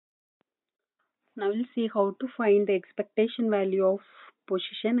Now we'll see how to find the expectation value of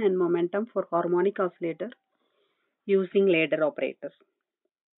position and momentum for harmonic oscillator using ladder operators.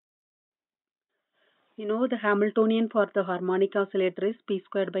 You know the Hamiltonian for the harmonic oscillator is p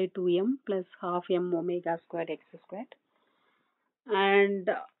squared by 2m plus half m omega squared x squared. And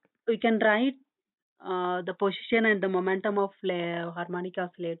we can write the position and the momentum of harmonic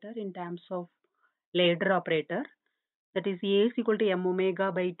oscillator in terms of ladder operator. That is A is equal to m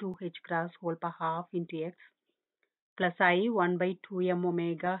omega by 2 h cross whole power half into x plus I 1 by 2 m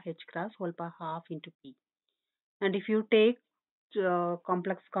omega h cross whole power half into p. And if you take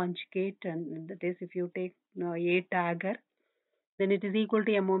complex conjugate, and that is if you take A tagger, then it is equal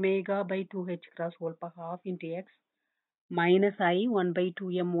to m omega by 2 h cross whole power half into x minus I 1 by 2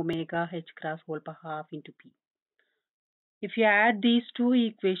 m omega h cross whole power half into p. If you add these two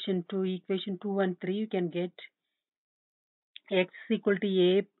equation to equation 2 and 3, you can get x is equal to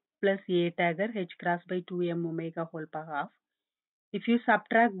A plus A tagger h cross by 2 m omega whole power half. If you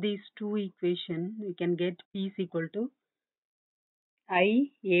subtract these two equations, you can get p is equal to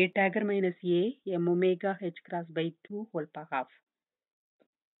I A tagger minus A m omega h cross by 2 whole power half.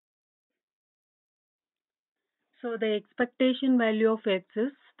 So the expectation value of x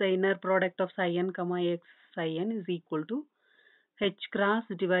is the inner product of psi n comma x psi n is equal to h cross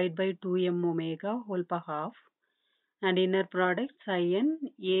divided by 2m omega whole power half, and inner product psi n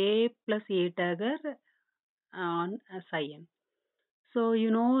A plus A tagger on psi n. So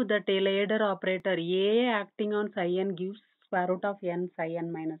you know that a ladder operator A acting on psi n gives square root of n psi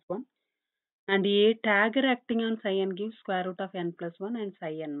n minus 1, and A tagger acting on psi n gives square root of n plus 1 and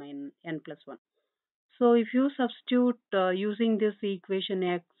psi n minus n plus 1. So if you substitute using this equation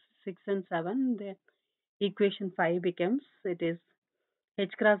x 6 and 7, then equation 5 becomes, it is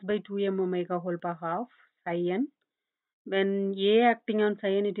h cross by 2m omega whole power half psi n. When A acting on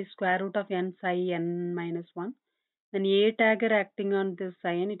psi n, it is square root of n psi n minus 1. When A tagger acting on this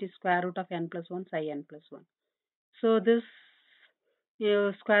psi n, it is square root of n plus 1 psi n plus 1. So this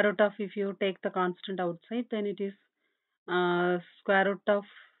square root of, if you take the constant outside, then it is square root of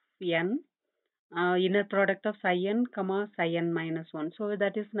n inner product of psi n comma psi n minus 1. So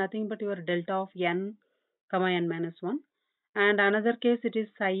that is nothing but your delta of n comma n minus 1. And another case, it is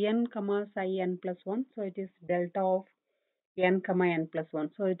psi n comma psi n plus 1. So it is delta of n comma n plus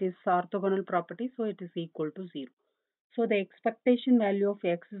 1. So it is orthogonal property. So it is equal to 0. So the expectation value of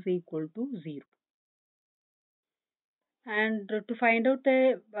x is equal to 0. And to find out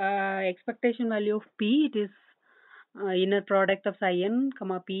the expectation value of p, it is inner product of psi n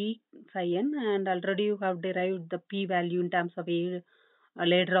comma p psi n, and already you have derived the p value in terms of a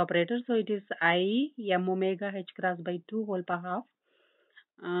ladder operator. So it is I m omega h cross by 2 whole power half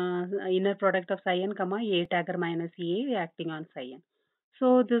inner product of psi n comma A tagger minus A acting on psi n.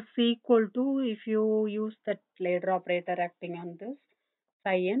 So this equal to, if you use that ladder operator acting on this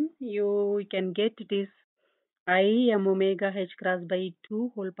psi n, you can get it is I m omega h cross by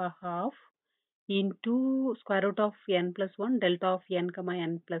 2 whole power half into square root of n plus 1 delta of n comma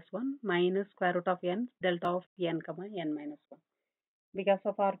n plus 1 minus square root of n delta of n comma n minus 1. Because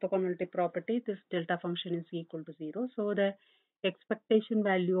of orthogonality property, this delta function is equal to 0. So the expectation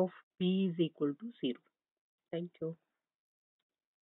value of p is equal to 0. Thank you.